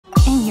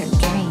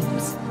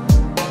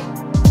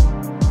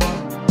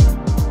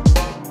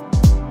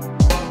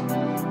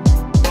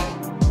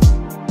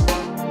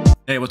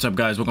Hey, what's up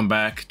guys? Welcome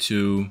back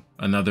to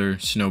another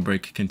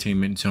Snowbreak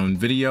Containment Zone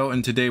video,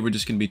 and today we're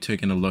just going to be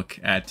taking a look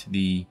at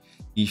the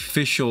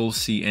official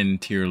CN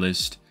tier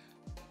list.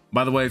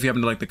 By the way, if you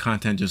happen to like the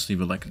content, just leave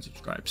a like and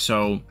subscribe.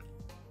 So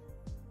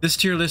this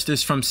tier list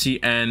is from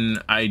CN.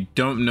 I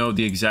don't know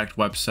the exact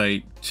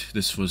website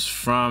this was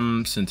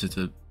from, since it's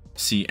a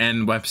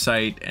CN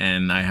website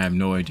and I have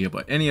no idea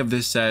what any of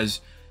this says.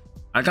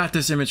 I got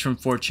this image from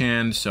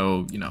 4chan,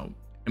 so you know,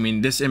 I mean,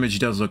 this image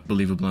does look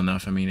believable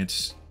enough. I mean,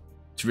 it's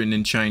written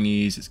in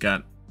Chinese, it's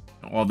got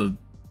all the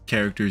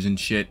characters and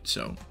shit,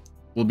 so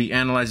we'll be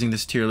analyzing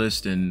this tier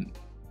list and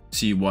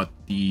see what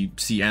the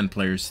CN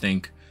players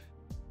think.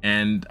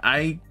 And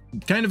I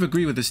kind of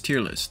agree with this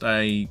tier list.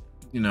 I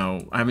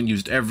haven't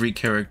used every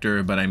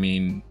character, but I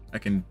mean, I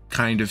can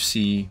kind of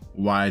see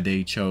why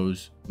they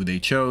chose who they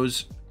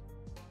chose.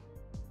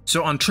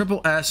 So on Triple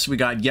S, we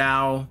got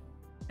Yao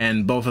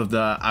and both of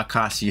the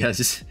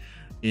Acacias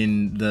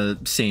in the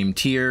same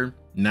tier.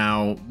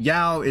 Now,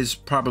 Yao is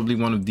probably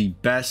one of the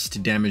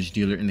best damage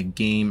dealer in the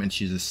game, and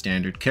she's a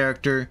standard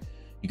character.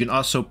 You can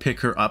also pick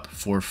her up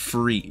for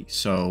free,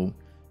 so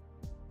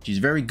she's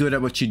very good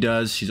at what she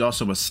does. She's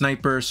also a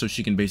sniper, so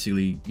she can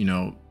basically, you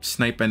know,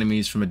 snipe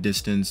enemies from a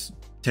distance,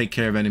 take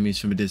care of enemies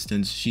from a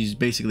distance. She's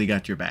basically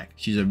got your back.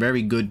 She's a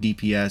very good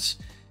DPS.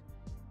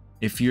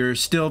 If you're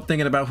still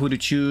thinking about who to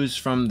choose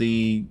from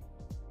the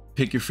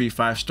pick your free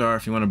 5-star,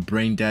 if you want a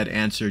brain dead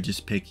answer,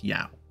 just pick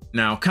Yao.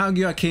 Now,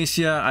 Kaguya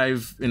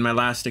Acacia, in my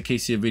last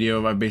Acacia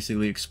video, I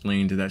basically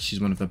explained that she's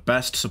one of the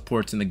best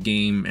supports in the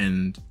game,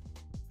 and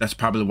that's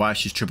probably why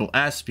she's Triple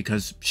S,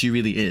 because she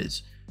really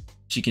is.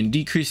 She can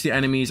decrease the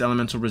enemy's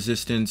elemental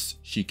resistance,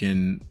 she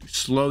can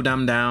slow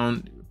them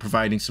down,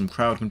 providing some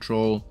crowd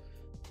control,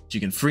 she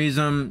can freeze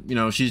them, you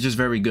know, she's just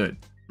very good,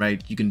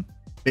 right? You can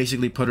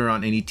basically put her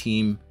on any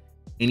team,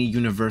 any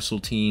universal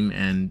team,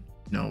 and,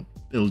 you know,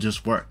 it'll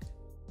just work.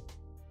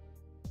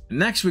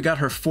 Next, we got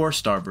her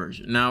 4-star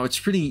version. Now, it's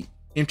pretty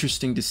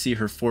interesting to see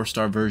her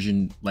 4-star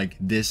version like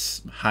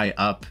this high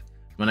up.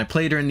 When I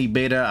played her in the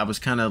beta, I was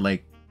kind of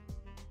like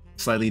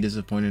slightly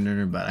disappointed in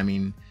her, but I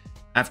mean,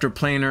 after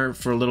playing her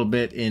for a little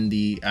bit in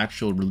the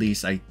actual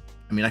release, I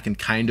mean, I can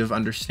kind of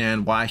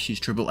understand why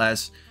she's Triple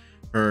S.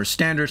 Her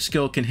standard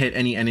skill can hit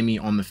any enemy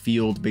on the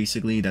field,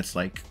 basically. That's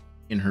like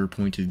in her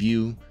point of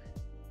view.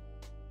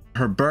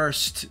 Her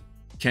burst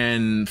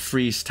can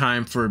freeze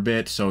time for a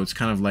bit, so it's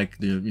kind of like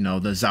the, you know,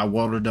 the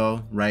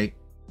Zawarudo, right?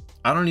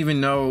 I don't even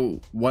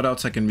know what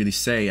else I can really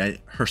say.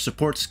 Her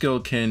support skill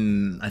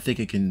can, I think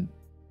it can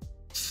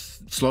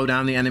slow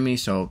down the enemy,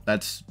 so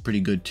that's pretty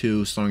good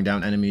too, slowing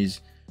down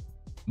enemies.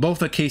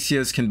 Both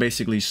Acacias can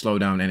basically slow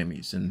down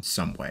enemies in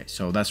some way,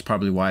 so that's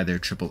probably why they're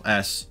Triple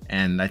S,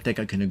 and I think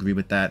I can agree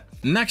with that.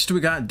 Next, we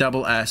got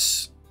Double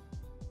S,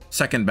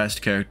 second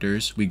best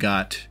characters. We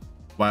got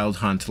Wild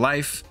Hunt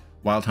Life.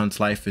 Wild Hunt's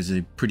Life is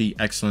a pretty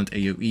excellent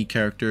AoE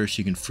character.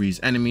 She can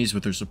freeze enemies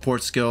with her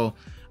support skill.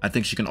 I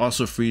think she can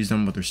also freeze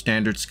them with her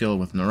standard skill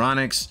with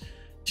Neuronics.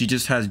 She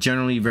just has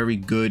generally very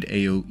good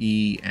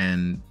AoE,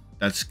 and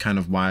that's kind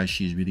of why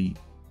she's really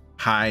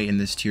high in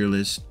this tier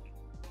list.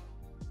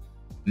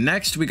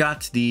 Next, we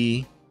got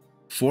the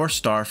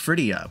 4-star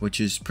Fridia,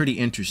 which is pretty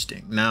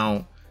interesting.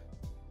 Now,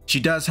 she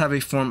does have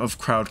a form of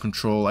crowd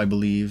control, I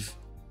believe,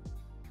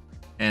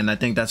 and I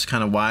think that's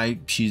kind of why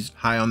she's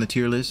high on the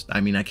tier list. I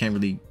mean, I can't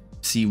really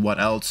see what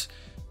else.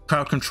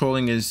 Crowd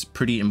controlling is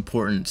pretty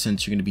important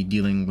since you're going to be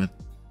dealing with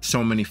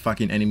so many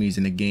fucking enemies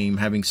in the game.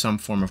 Having some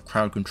form of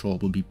crowd control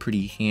will be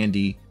pretty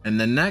handy. And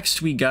then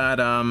next we got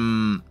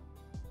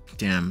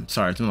damn,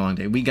 sorry, it's been a long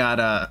day. We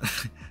got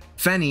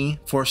Fenny,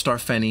 4-star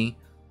Fenny,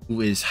 who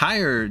is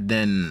higher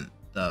than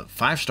the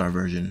 5-star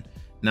version.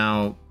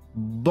 Now,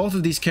 both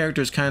of these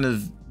characters kind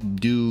of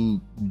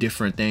do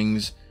different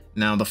things.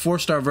 Now, the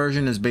 4-star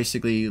version is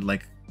basically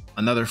like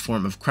another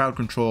form of crowd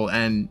control,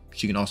 and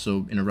she can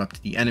also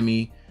interrupt the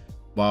enemy,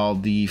 while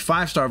the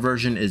 5-star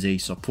version is a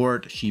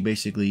support. She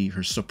basically,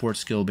 her support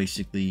skill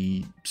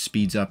basically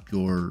speeds up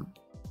your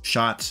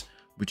shots,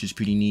 which is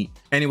pretty neat.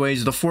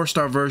 Anyways, the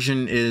 4-star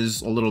version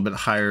is a little bit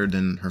higher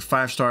than her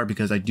 5-star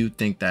because I do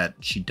think that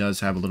she does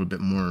have a little bit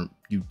more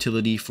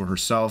utility for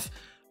herself.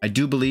 I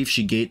do believe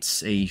she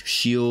gets a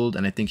shield,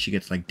 and I think she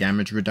gets like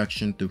damage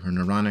reduction through her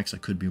Neuronics. I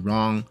could be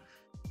wrong,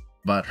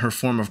 but her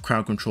form of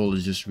crowd control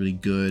is just really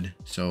good,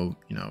 so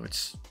you know,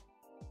 it's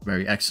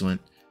very excellent.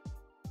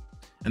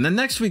 And then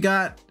next we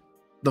got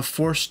the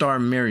 4-star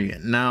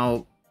Marion.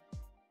 Now,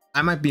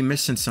 I might be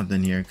missing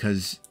something here,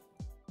 because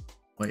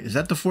wait, is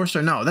that the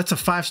 4-star? No, that's a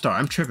 5-star.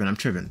 I'm tripping.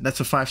 That's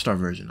a 5-star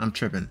version. I'm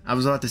tripping. I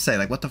was about to say,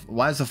 like, what the,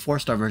 why is the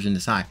 4-star version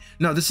this high?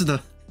 No, this is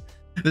the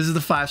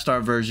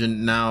 5-star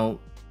version. Now,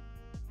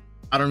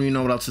 I don't even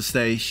know what else to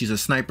say. She's a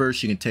sniper.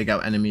 She can take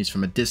out enemies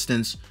from a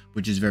distance,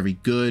 which is very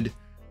good.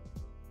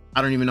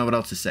 I don't even know what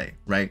else to say,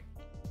 right?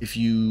 If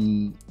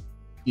you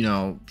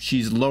know,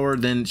 she's a lower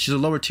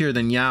tier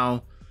than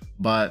Yao,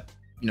 but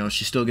you know,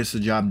 she still gets the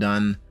job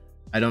done.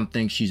 I don't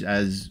think she's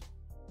as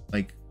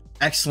like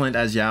excellent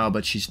as Yao,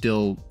 but she's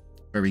still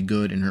very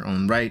good in her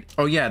own right.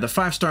 Oh yeah, the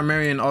 5-star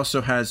Marion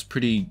also has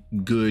pretty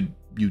good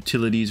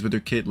utilities with her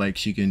kit. Like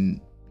she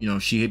can, you know,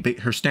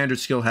 her standard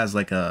skill has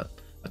like a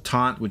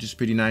taunt, which is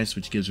pretty nice,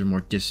 which gives her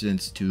more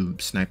distance to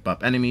snipe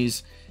up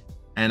enemies.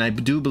 And I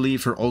do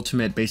believe her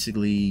ultimate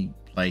basically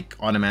like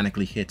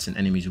automatically hits an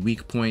enemy's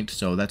weak point,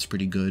 so that's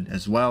pretty good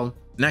as well.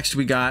 Next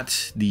we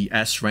got the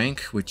S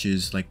rank, which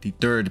is like the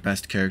third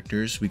best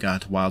characters. We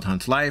got Wild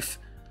Hunt Life.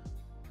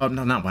 Oh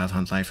no, not Wild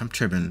Hunt Life, I'm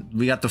tripping.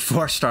 We got the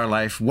 4-star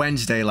life,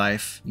 Wednesday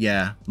life.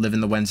 Yeah, living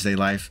the Wednesday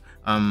life.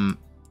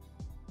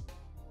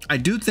 I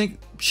do think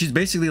she's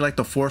basically like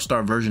the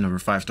 4-star version of her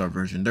 5-star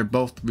version. They're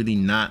both really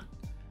not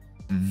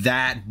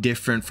that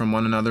different from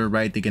one another,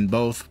 right? They can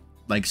both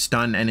like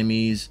stun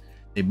enemies.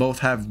 They both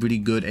have really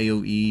good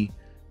AoE.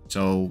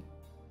 So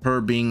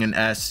her being an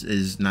S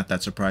is not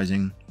that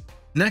surprising.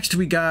 Next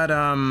we got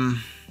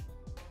damn,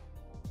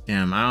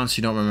 I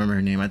honestly don't remember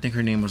her name. I think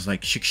her name was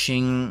like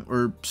Shixing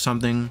or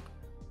something.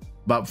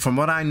 But from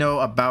what I know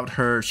about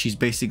her, she's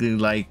basically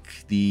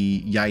like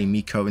the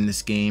Yaimiko in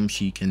this game.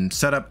 She can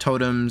set up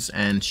totems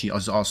and she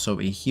is also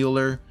a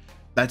healer.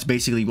 That's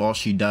basically all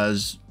she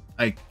does.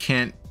 I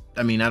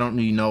don't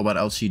really know what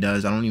else she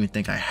does. I don't even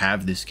think I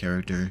have this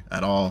character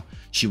at all.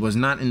 She was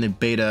not in the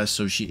beta,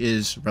 so she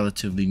is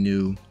relatively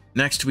new.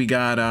 Next we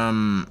got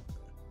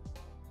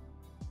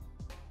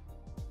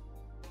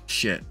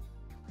shit,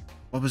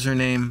 what was her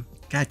name?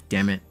 God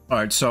damn it. All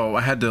right, so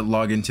I had to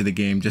log into the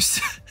game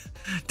just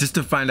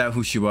to find out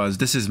who she was.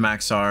 This is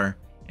Maxar,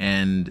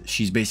 and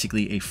she's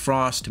basically a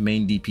Frost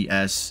main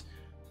DPS.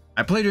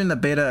 I played her in the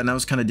beta and I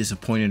was kind of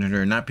disappointed in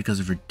her, not because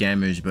of her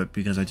damage, but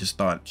because I just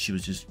thought she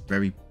was just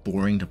very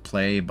boring to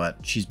play. But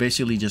she's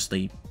basically just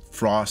a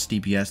Frost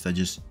DPS that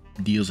just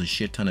deals a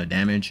shit ton of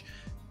damage.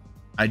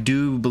 I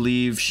do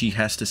believe she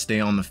has to stay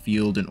on the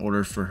field in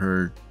order for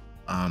her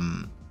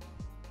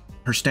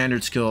her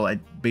standard skill. It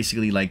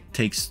basically like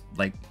takes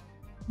like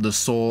the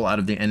soul out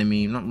of the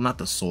enemy, not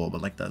the soul,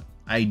 but like the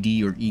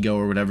ID or ego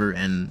or whatever,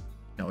 and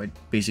you know, it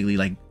basically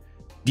like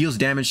deals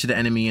damage to the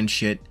enemy and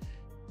shit.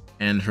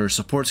 And her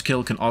support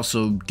skill can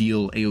also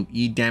deal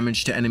AoE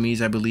damage to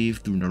enemies, I believe,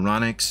 through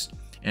neuronics.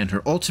 And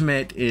her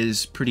ultimate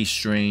is pretty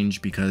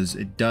strange because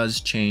it does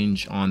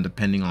change on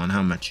depending on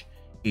how much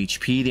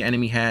HP the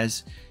enemy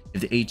has. If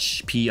the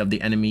HP of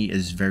the enemy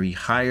is very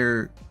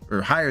higher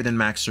than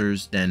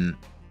Maxer's, then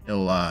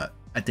it'll I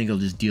think it'll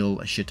just deal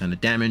a shit ton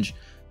of damage.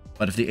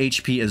 But if the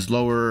HP is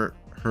lower,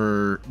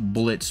 her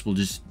bullets will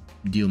just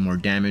deal more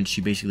damage.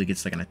 She basically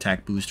gets like an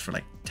attack boost for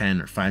like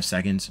 10 or 5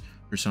 seconds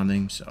or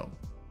something. So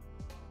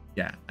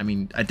yeah, I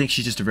mean, I think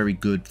she's just a very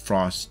good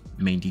Frost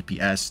main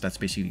DPS. That's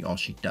basically all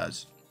she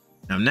does.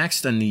 Now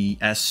next on the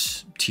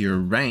S tier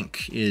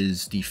rank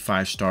is the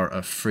 5-star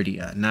of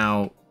Phrydia.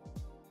 Now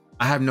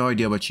I have no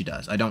idea what she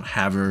does. I don't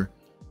have her,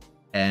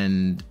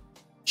 and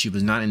she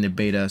was not in the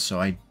beta, so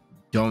I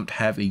don't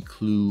have a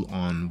clue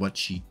on what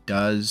she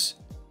does.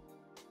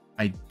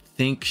 I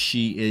think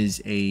she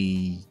is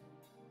a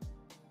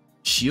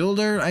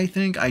shielder, I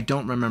think. I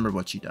don't remember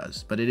what she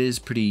does, but it is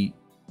pretty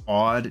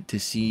odd to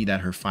see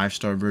that her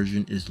 5-star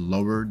version is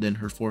lower than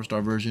her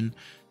 4-star version.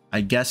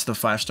 I guess the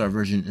 5-star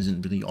version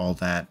isn't really all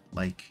that,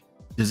 like,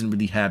 doesn't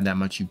really have that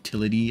much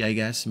utility, I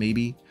guess,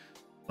 maybe.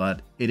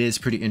 But it is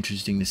pretty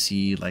interesting to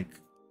see like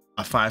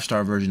a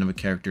 5-star version of a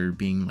character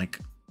being like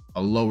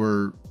a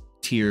lower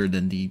tier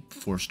than the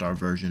 4-star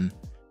version.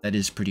 That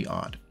is pretty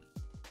odd.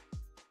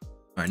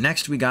 All right,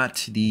 next we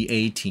got the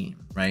A team,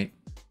 right?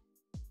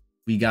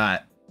 We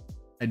got,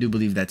 I do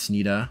believe that's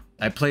Nita.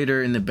 I played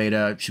her in the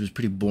beta. She was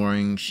pretty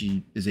boring.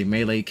 She is a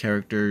melee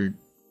character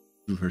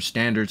through her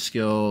standard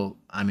skill.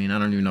 I mean, I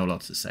don't even know what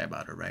else to say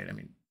about her, right? I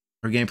mean,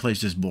 her gameplay is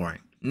just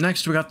boring.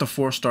 Next, we got the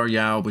 4-star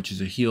Yao, which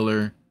is a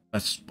healer.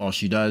 That's all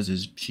she does,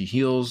 is she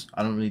heals.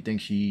 I don't really think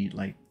she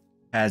like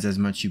has as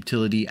much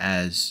utility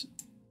as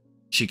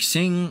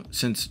Shixing,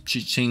 since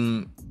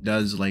Shixing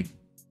does like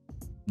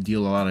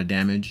deal a lot of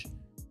damage,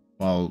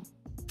 while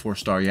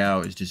 4-star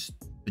Yao is just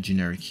a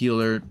generic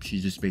healer.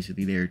 She's just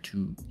basically there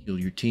to heal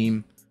your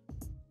team.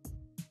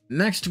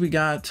 Next, we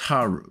got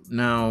Haru.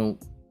 Now,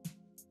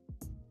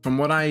 from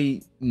what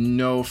I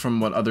know from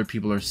what other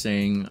people are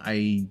saying,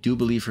 I do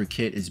believe her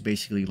kit is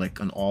basically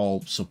like an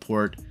all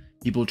support.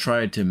 People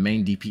tried to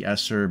main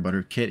DPS her, but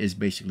her kit is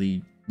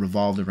basically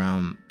revolved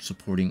around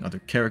supporting other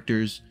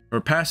characters.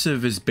 Her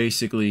passive is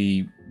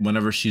basically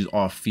whenever she's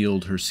off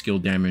field, her skill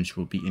damage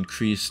will be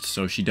increased.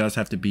 So she does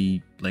have to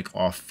be like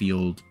off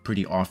field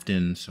pretty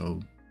often. So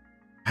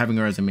having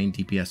her as a main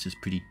DPS is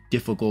pretty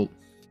difficult.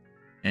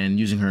 And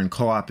using her in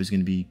co-op is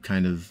going to be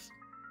kind of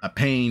a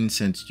pain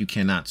since you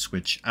cannot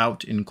switch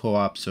out in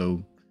co-op.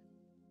 So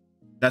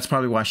that's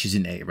probably why she's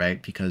an A,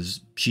 right?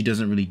 Because she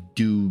doesn't really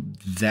do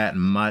that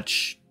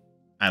much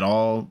at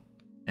all,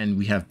 and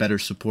we have better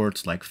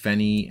supports like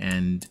Fenny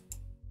and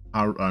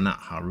not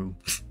Haru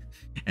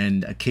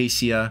and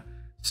Acacia,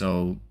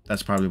 so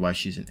that's probably why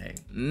she's an A.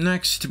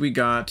 Next, we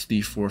got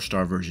the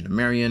 4-star version of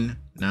Marion.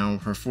 Now,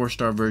 her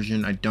 4-star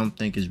version I don't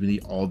think is really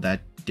all that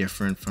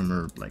different from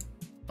her like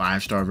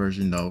 5-star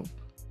version, though.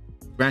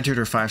 Granted,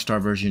 her 5-star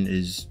version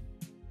is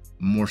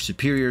more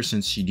superior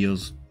since she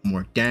deals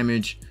more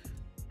damage.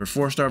 Her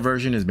 4-star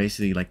version is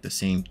basically like the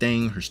same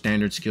thing. Her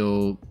standard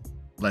skill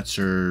lets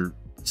her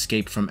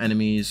escape from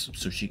enemies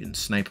so she can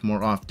snipe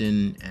more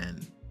often,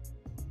 and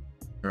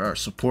her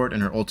support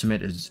and her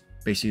ultimate is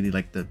basically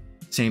like the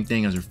same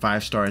thing as her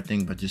 5-star, I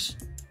think, but just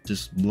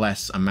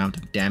less amount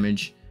of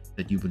damage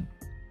that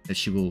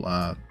she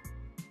will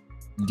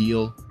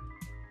deal.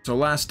 So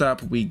last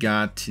up, we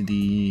got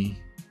the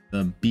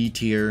B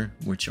tier,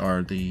 which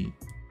are the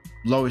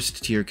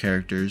lowest tier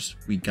characters.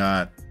 We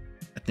got,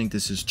 I think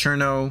this is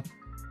Cherno.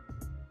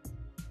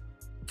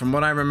 From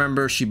what I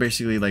remember, she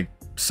basically like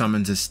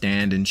summons a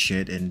stand and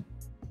shit, and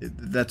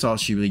that's all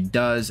she really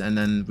does. And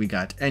then we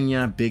got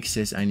Enya, big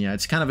sis Enya.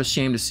 It's kind of a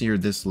shame to see her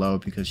this low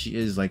because she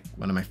is like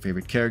one of my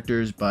favorite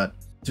characters, but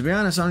to be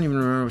honest, I don't even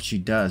remember what she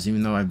does,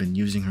 even though I've been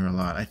using her a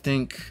lot. I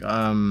think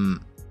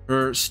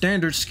her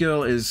standard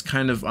skill is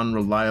kind of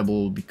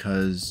unreliable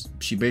because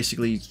she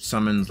basically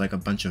summons like a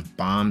bunch of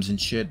bombs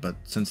and shit, but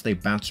since they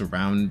bounce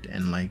around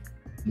and like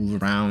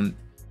move around,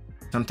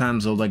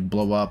 sometimes they'll like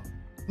blow up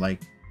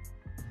like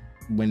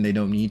when they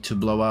don't need to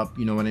blow up,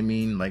 you know what I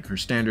mean? Like her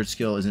standard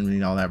skill isn't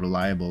really all that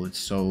reliable. It's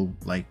so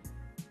like,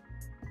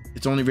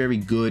 it's only very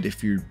good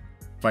if you're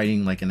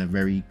fighting like in a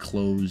very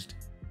closed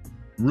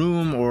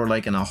room or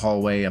like in a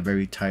hallway, a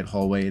very tight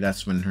hallway.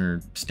 That's when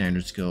her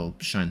standard skill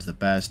shines the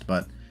best.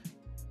 But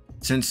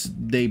since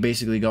they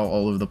basically go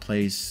all over the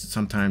place,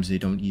 sometimes they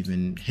don't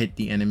even hit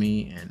the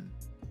enemy, and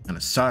kind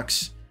of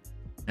sucks.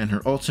 And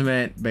her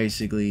ultimate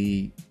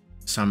basically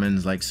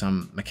summons like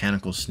some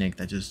mechanical snake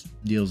that just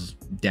deals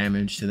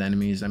damage to the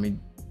enemies. I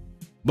mean,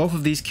 both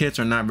of these kits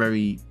are not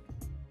very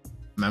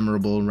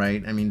memorable,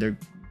 right? I mean, they're,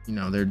 you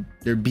know,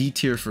 they're B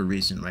tier for a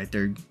reason, right?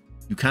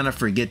 You kind of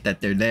forget that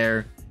they're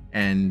there,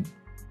 and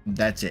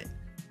that's it.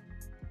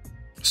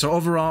 So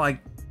overall, I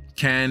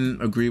can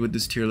agree with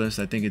this tier list.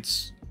 I think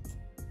it's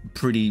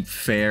pretty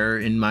fair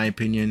in my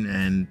opinion,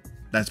 and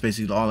that's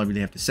basically all I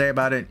really have to say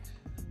about it.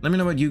 Let me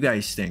know what you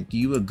guys think. Do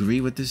you agree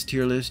with this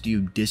tier list? Do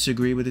you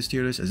disagree with this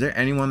tier list? Is there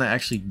anyone that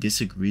actually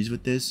disagrees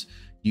with this?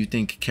 Do you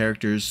think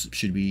characters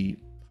should be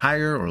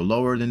higher or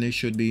lower than they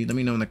should be? Let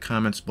me know in the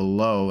comments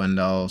below, and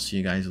I'll see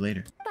you guys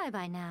later. Bye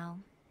bye now.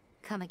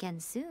 Come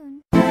again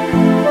soon.